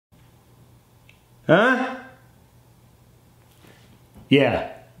Huh?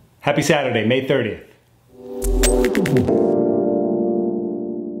 Yeah. Happy Saturday, May 30th.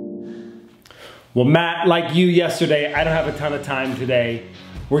 Well, Matt, like you yesterday, I don't have a ton of time today.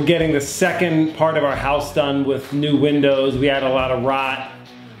 We're getting the second part of our house done with new windows. We had a lot of rot.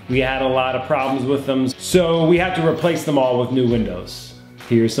 We had a lot of problems with them. So we had to replace them all with new windows.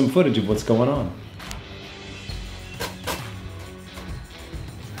 Here's some footage of what's going on.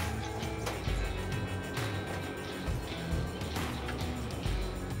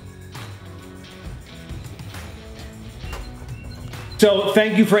 So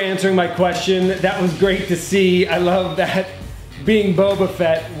thank you for answering my question. That was great to see. I love that being Boba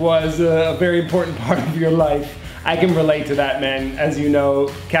Fett was a very important part of your life. I can relate to that, man. As you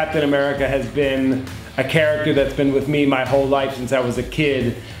know, Captain America has been a character that's been with me my whole life since I was a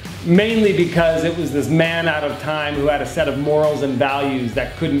kid. Mainly because it was this man out of time who had a set of morals and values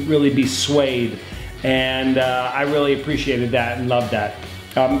that couldn't really be swayed. And I really appreciated that and loved that.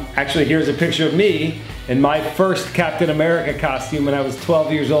 Actually, here's a picture of me in my first Captain America costume when I was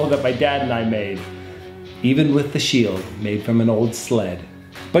 12 years old that my dad and I made. Even with the shield made from an old sled.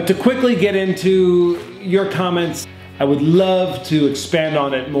 But to quickly get into your comments, I would love to expand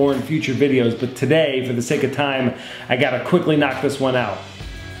on it more in future videos, but today, for the sake of time, I gotta quickly knock this one out.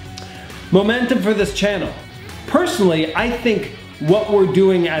 Momentum for this channel. Personally, I think what we're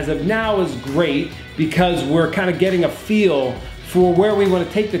doing as of now is great because we're kind of getting a feel for where we want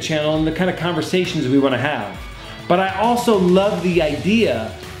to take the channel and the kind of conversations we want to have. But I also love the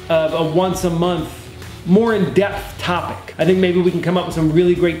idea of a once a month, more in-depth topic. I think maybe we can come up with some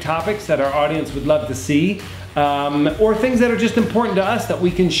really great topics that our audience would love to see, or things that are just important to us that we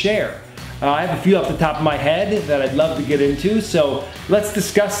can share. I have a few off the top of my head that I'd love to get into, so let's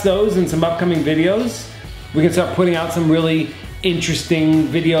discuss those in some upcoming videos. We can start putting out some really interesting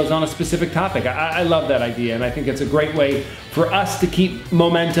videos on a specific topic. I love that idea, and I think it's a great way for us to keep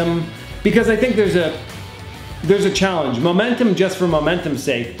momentum, because I think there's a challenge. Momentum just for momentum's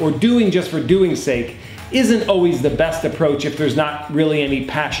sake, or doing just for doing's sake, isn't always the best approach if there's not really any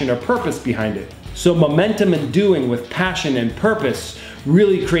passion or purpose behind it. So momentum and doing with passion and purpose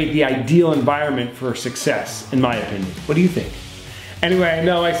really create the ideal environment for success, in my opinion. What do you think? Anyway, I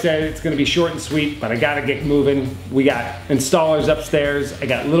know I said it's gonna be short and sweet, but I gotta get moving. We got installers upstairs, I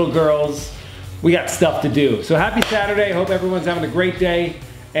got little girls, we got stuff to do. So happy Saturday, hope everyone's having a great day,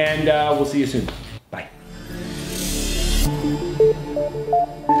 and we'll see you soon.